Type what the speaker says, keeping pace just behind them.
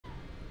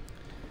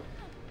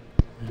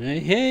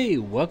Hey,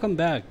 welcome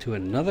back to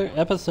another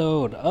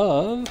episode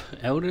of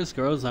Elder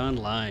Scrolls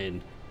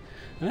Online.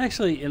 I'm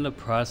actually in the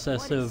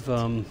process of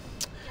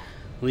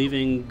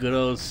leaving good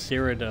old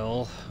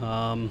Cyrodiil.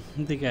 I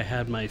think I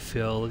had my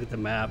fill. Look at the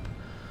map.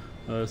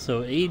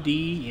 So AD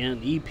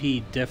and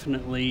EP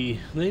definitely,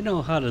 they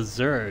know how to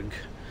Zerg.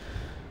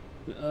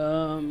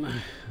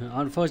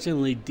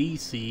 Unfortunately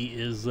DC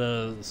is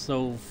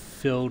so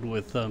filled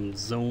with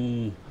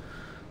zone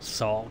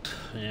salt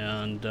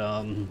and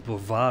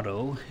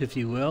bravado, if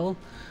you will.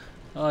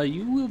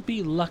 You will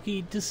be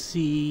lucky to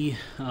see,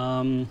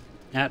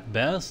 at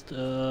best,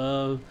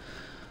 mini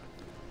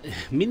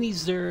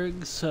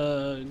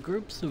Zergs,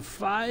 groups of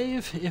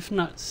 5, if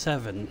not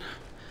 7.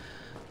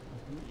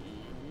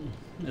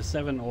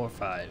 7 or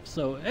 5.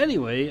 So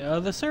anyway,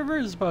 the server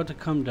is about to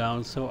come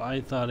down, so I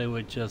thought I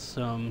would just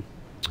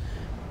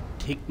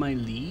take my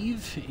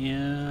leave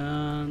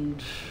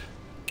and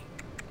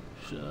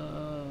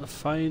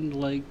find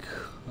like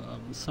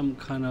some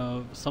kind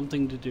of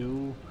something to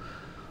do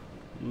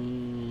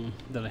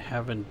that I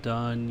haven't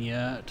done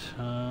yet.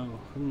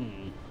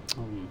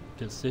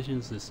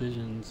 Decisions.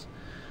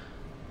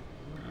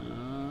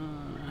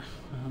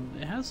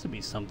 It has to be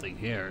something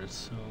here.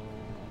 So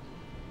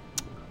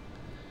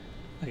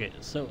okay,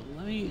 so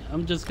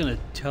I'm just gonna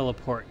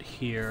teleport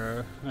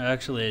here.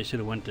 Actually, I should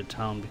have went to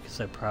town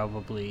because I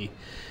probably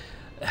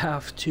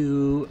have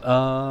to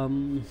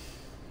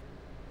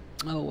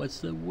oh, what's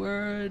the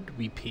word?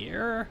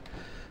 Repair?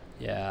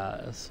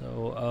 Yeah,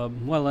 so,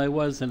 well, I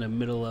was in the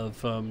middle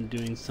of,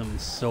 doing some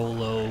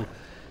solo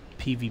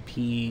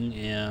PvPing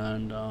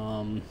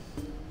and,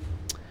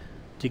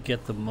 to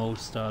get the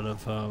most out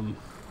of,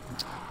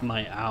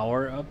 my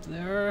hour up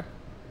there.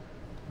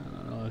 I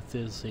don't know if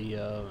there's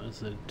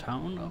is a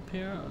town up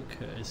here?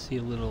 Okay, I see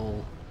a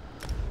little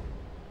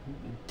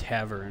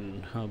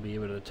tavern. I'll be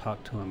able to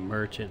talk to a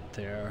merchant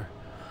there.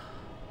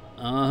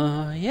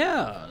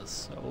 Yeah,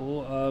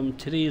 so,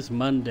 today is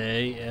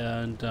Monday,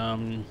 and,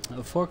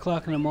 4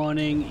 o'clock in the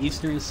morning,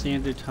 Eastern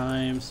Standard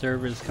Time,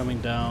 server is coming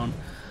down,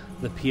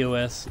 the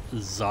POS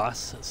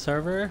ZOS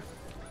server.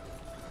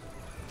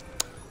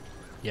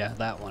 Yeah,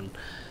 that one.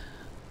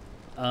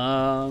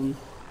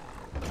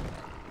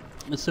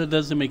 So it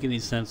doesn't make any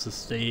sense to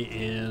stay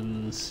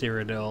in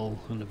Cyrodiil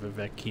in the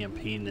Vivek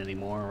campaign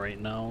anymore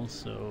right now,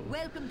 so...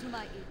 Welcome to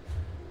my inn.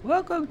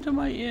 Welcome to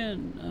my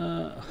inn.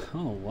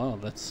 Oh wow,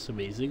 that's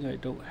amazing. I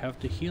don't have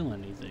to heal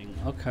anything.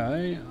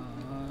 Okay,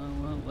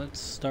 well, let's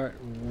start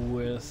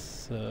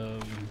with,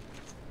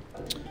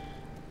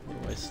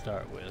 what do I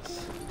start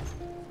with?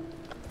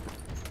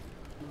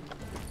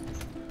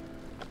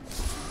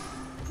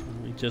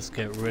 Let me just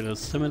get rid of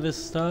some of this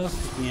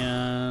stuff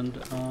and,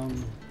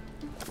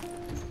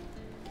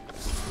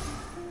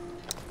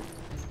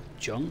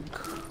 junk.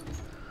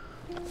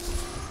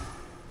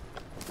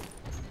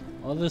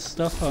 All this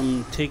stuff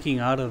I'm taking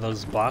out of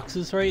those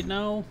boxes right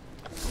now,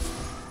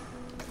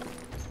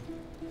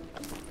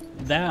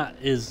 that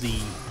is the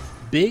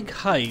big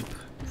hype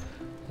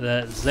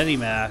that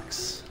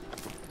ZeniMax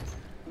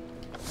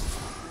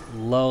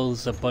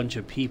lulls a bunch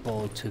of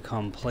people to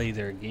come play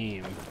their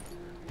game.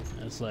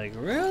 It's like,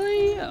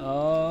 really?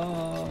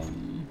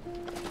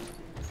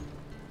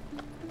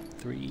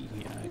 3?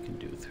 Yeah, I can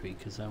do 3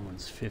 because that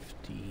one's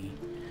 50.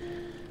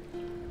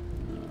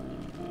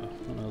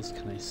 What else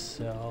can I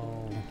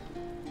sell?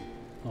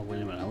 Oh,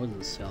 wait a minute, I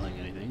wasn't selling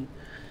anything.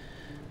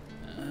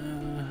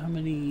 How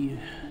many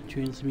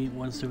transmute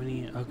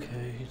 170?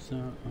 Okay,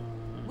 so,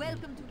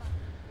 Welcome to my...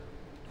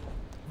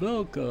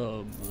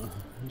 welcome.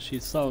 She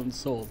sounds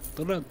so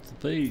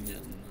threatening.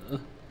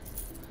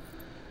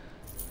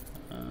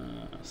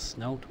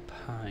 Snout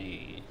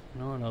pie. You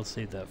know what, I'll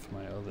save that for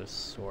my other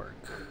sorc.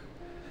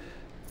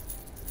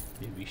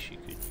 Maybe she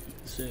could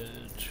use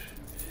it.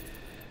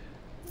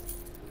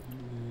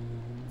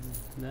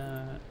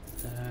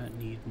 That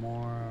need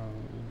more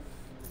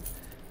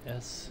of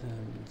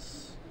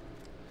essence.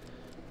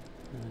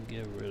 I'll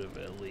get rid of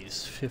at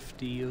least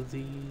 50 of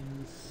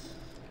these.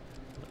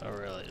 I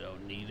really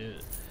don't need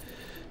it.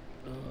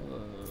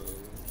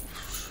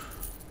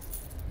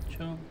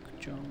 Junk.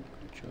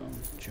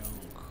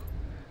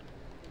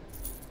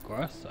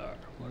 Grothar.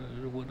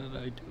 What did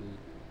I do?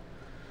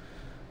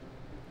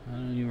 I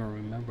don't even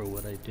remember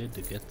what I did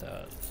to get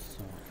that.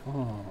 So,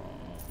 oh.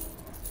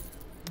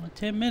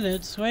 10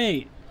 minutes,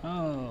 wait!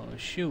 Oh,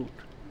 shoot.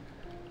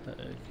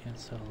 I can't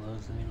sell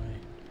those anyway.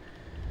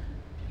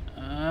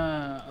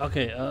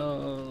 Okay,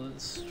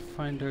 let's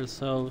find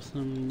ourselves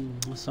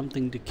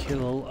something to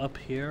kill up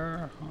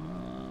here.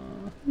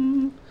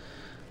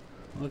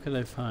 What could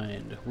I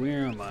find?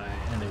 Where am I,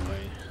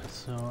 anyway?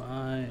 So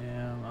I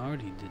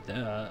already did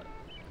that.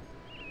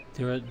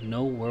 There are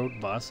no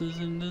world bosses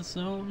in this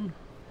zone?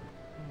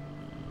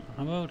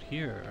 How about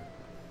here?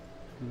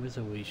 Where's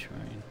a way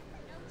shrine?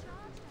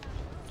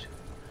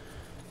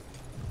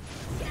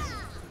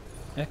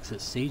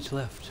 Exit, stage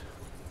left.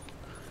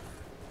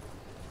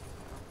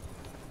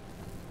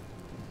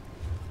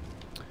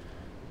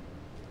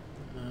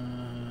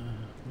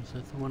 Was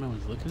that the one I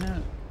was looking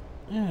at?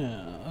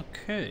 Yeah,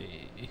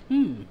 okay.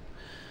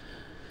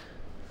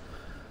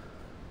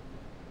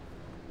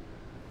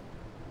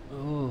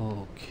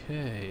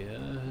 Okay,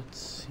 let's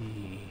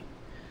see.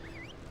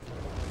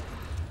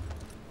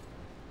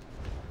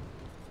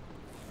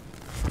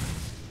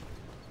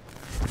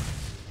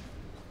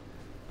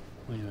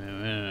 Wait a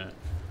minute.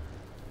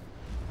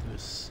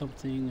 There's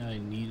something I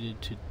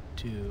needed to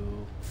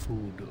do.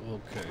 Food,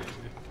 okay.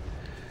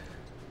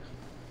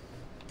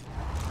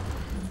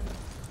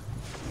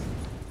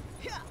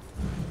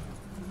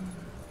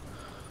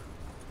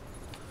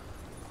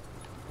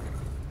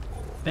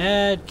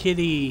 Bad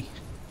kitty!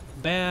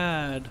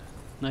 Bad!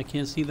 And I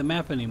can't see the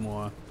map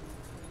anymore.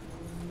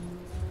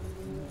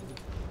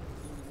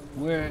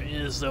 Where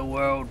is the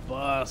world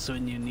boss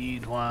when you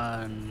need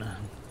one?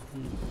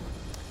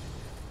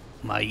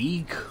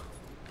 Maik?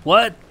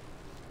 What?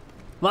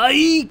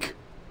 Maik!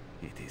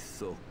 It is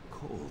so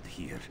cold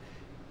here,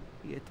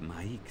 yet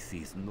Maik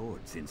sees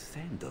Nords in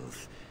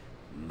sandals.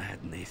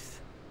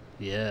 Madness.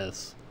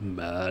 Yes,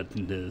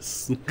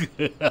 madness.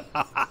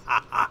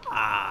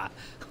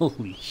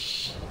 Holy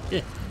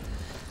shit.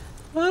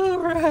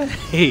 Alright.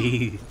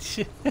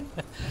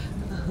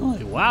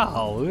 Like,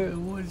 wow,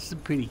 where's the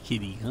pretty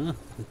kitty, huh?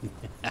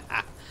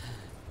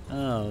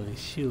 Oh,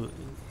 shoot.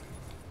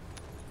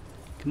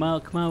 Come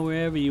out,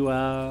 wherever you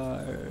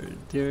are.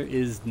 There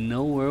is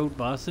no world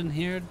boss in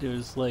here.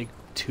 There's like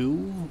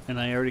 2, and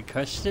I already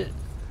crushed it.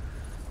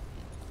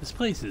 This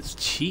place is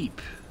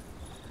cheap.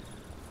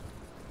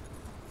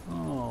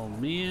 Oh,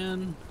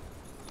 man.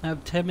 I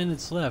have 10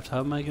 minutes left. How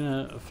am I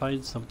gonna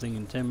find something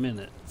in 10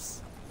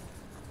 minutes?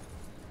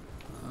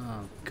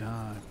 Oh,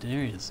 God.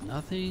 There is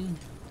nothing?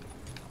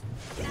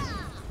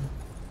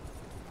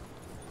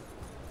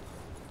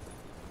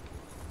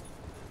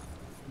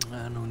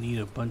 I don't need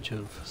a bunch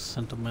of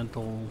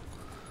sentimental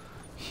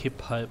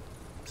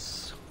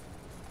hip-hops.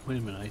 Wait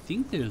a minute, I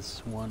think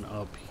there's one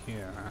up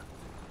here.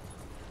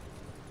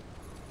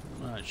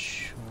 I'm not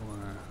sure.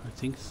 I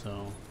think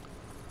so.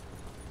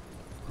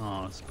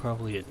 Oh, it's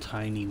probably a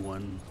tiny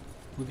one.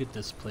 Look at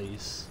this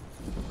place.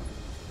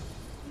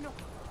 No,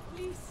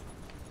 please.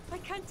 I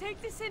can't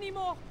take this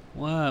anymore.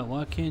 What?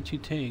 What can't you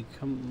take?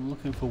 I'm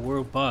looking for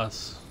world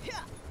boss.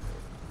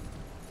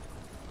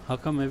 How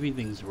come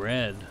everything's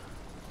red?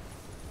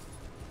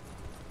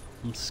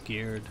 I'm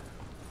scared.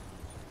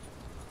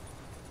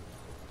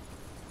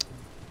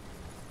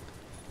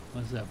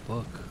 What's that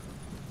book?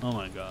 Oh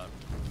my god.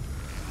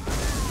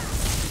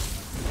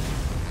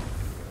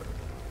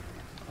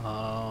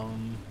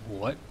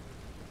 What?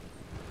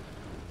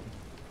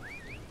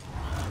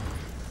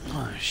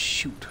 Oh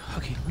shoot.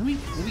 Okay, let me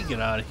get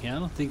out of here. I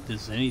don't think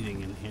there's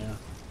anything in here.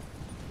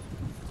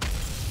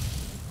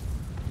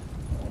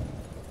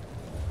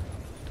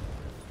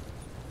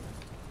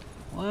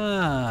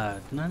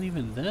 What? Not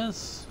even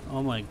this?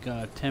 Oh my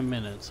god, 10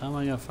 minutes. How am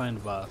I gonna find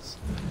a boss?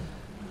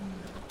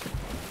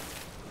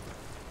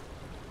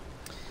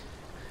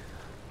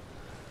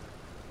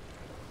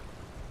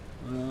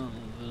 Well,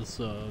 there's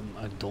a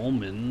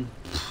dolmen.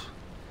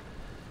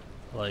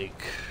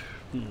 Like,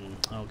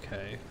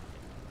 okay.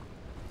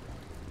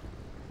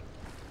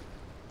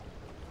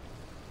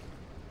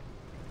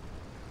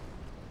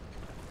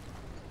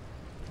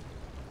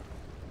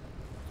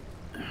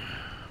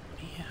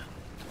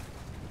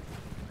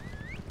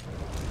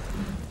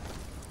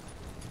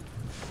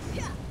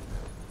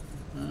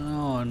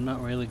 Oh, I'm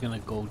not really gonna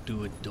go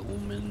do a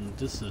dolmen.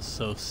 This is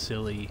so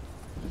silly.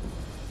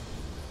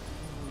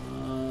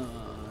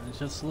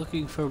 Just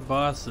looking for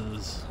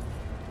bosses.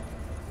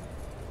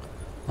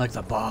 Like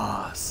the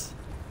boss.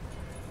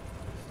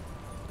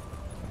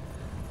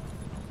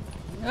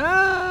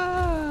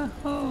 Ah!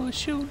 Oh,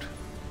 shoot.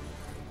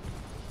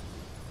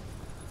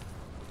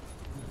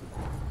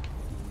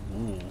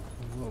 Ooh,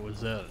 what was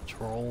that? A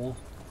troll?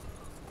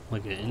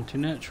 Like an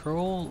internet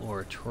troll or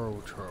a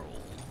troll?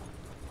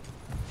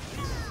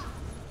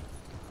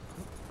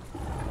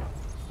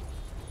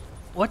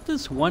 What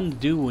does one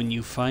do when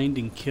you find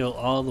and kill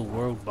all the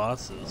world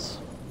bosses?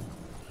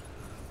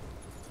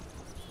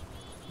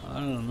 I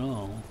don't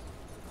know.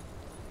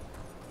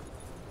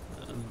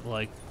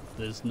 Like,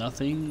 there's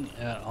nothing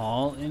at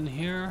all in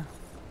here?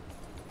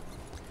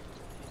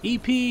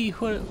 EP,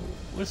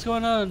 what's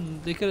going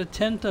on? They got a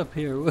tent up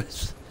here.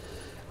 What's...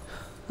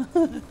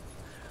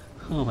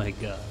 Oh my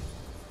god.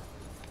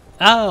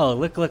 Oh,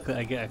 look,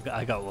 I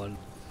got one.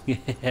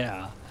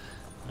 Yeah.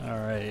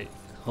 Alright.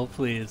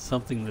 Hopefully it's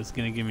something that's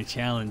gonna give me a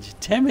challenge.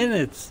 10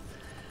 minutes!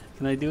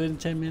 Can I do it in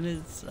 10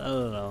 minutes? I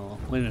don't know.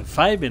 Wait a minute,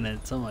 5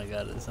 minutes? Oh my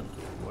god, it's not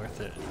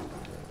worth it.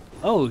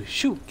 Oh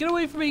shoot! Get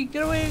away from me!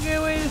 Get away! Get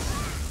away!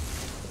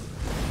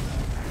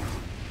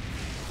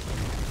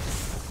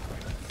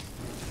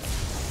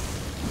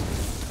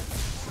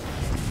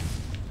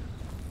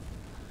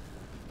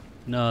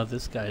 No,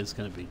 this guy is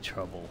gonna be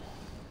trouble.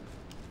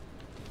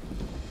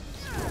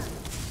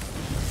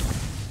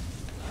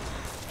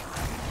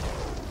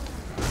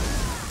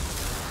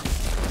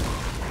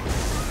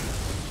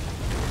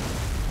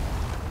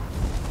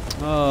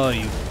 Oh,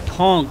 you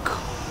punk!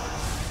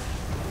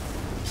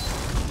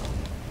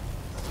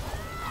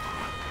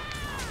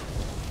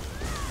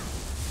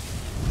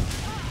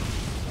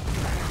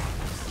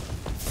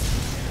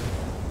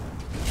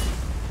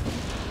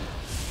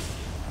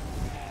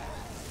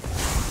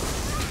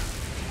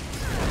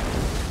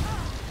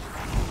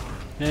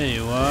 There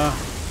you are.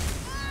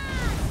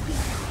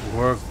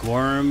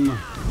 Worm.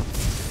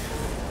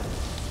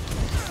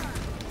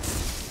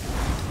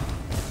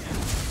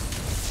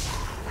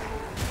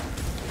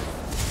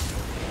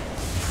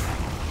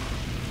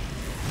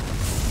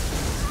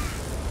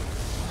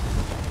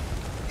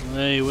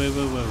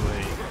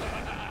 Wait.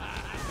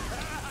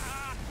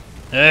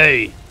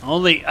 Hey,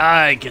 only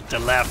I get to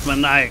laugh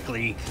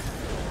maniacally.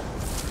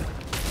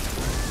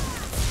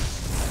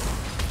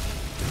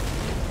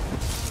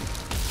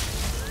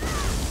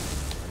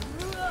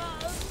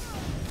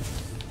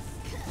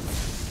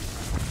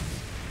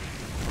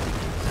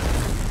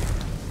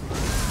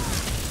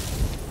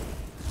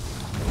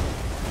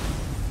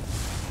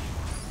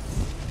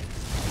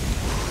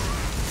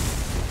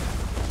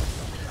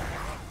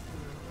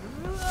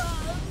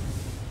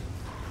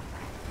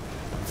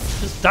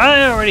 Just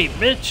die already,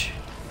 bitch!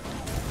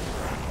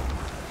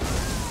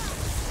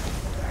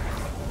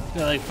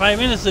 Got like 5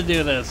 minutes to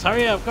do this.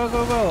 Hurry up,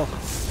 go!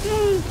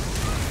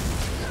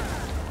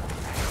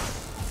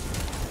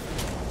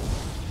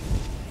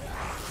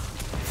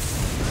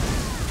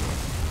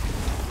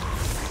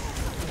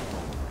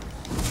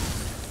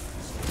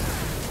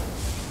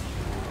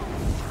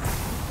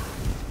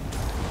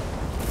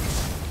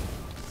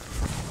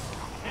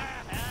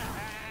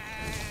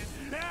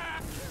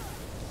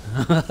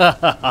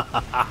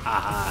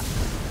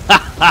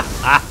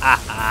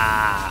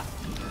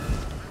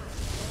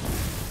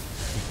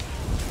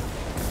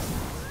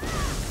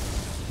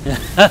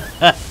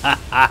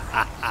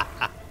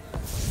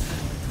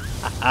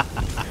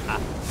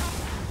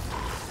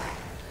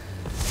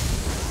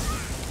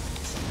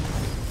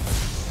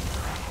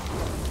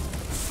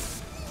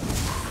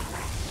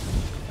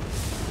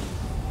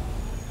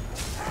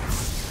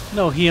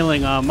 No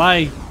healing on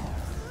my...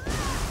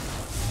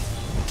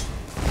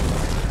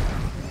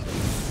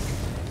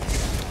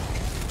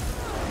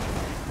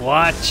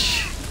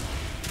 Watch.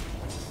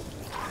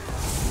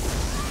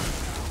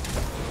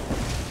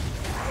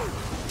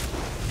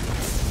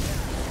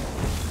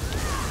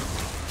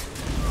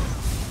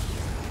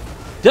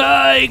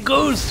 Die,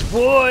 ghost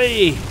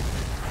boy!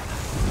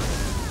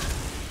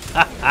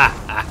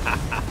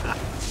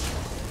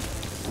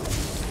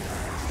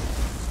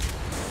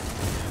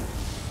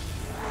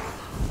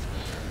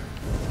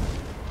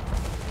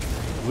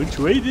 Which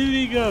way did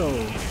he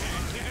go?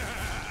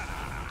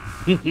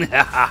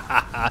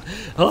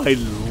 I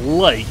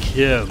like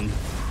him.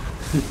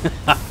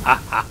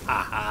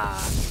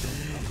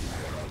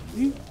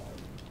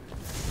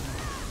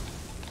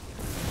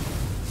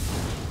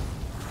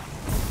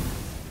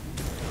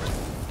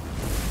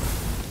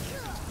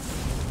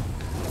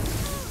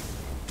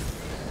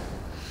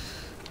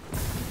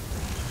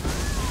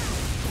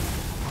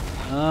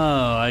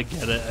 Oh, I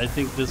get it. I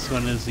think this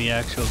one is the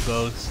actual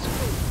ghost,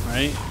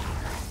 right?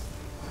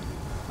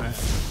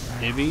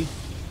 Maybe?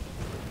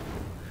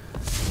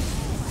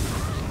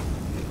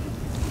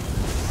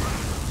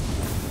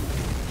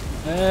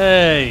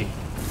 Hey!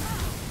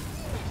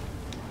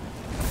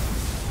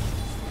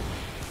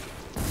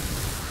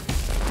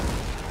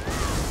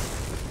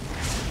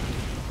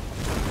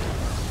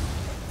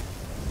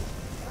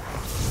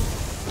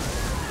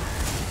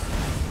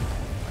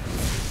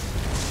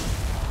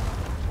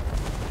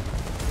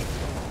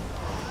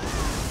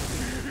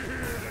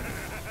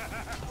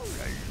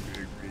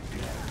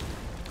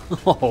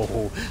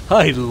 Oh,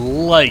 I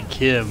like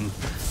him.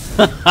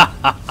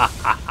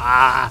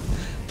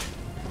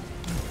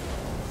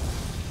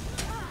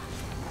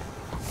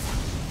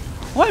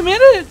 Wait a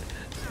minute!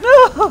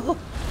 No!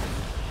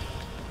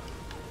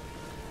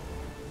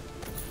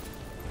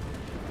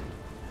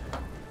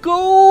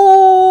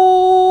 Goal!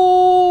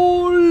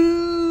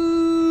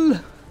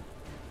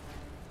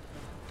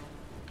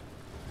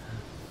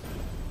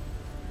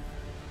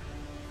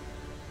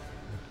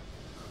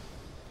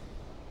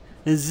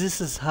 This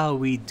is how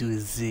we do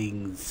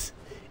things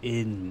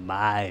in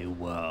my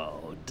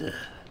world.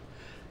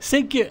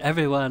 Thank you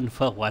everyone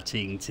for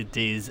watching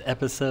today's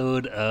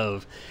episode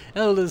of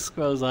Elder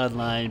Scrolls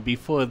Online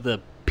before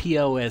the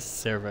POS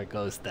server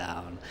goes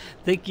down.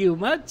 Thank you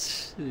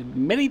much,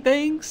 many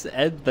thanks,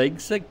 and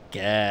thanks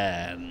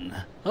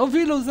again. Auf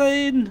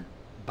Wiedersehen.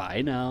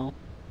 Bye now.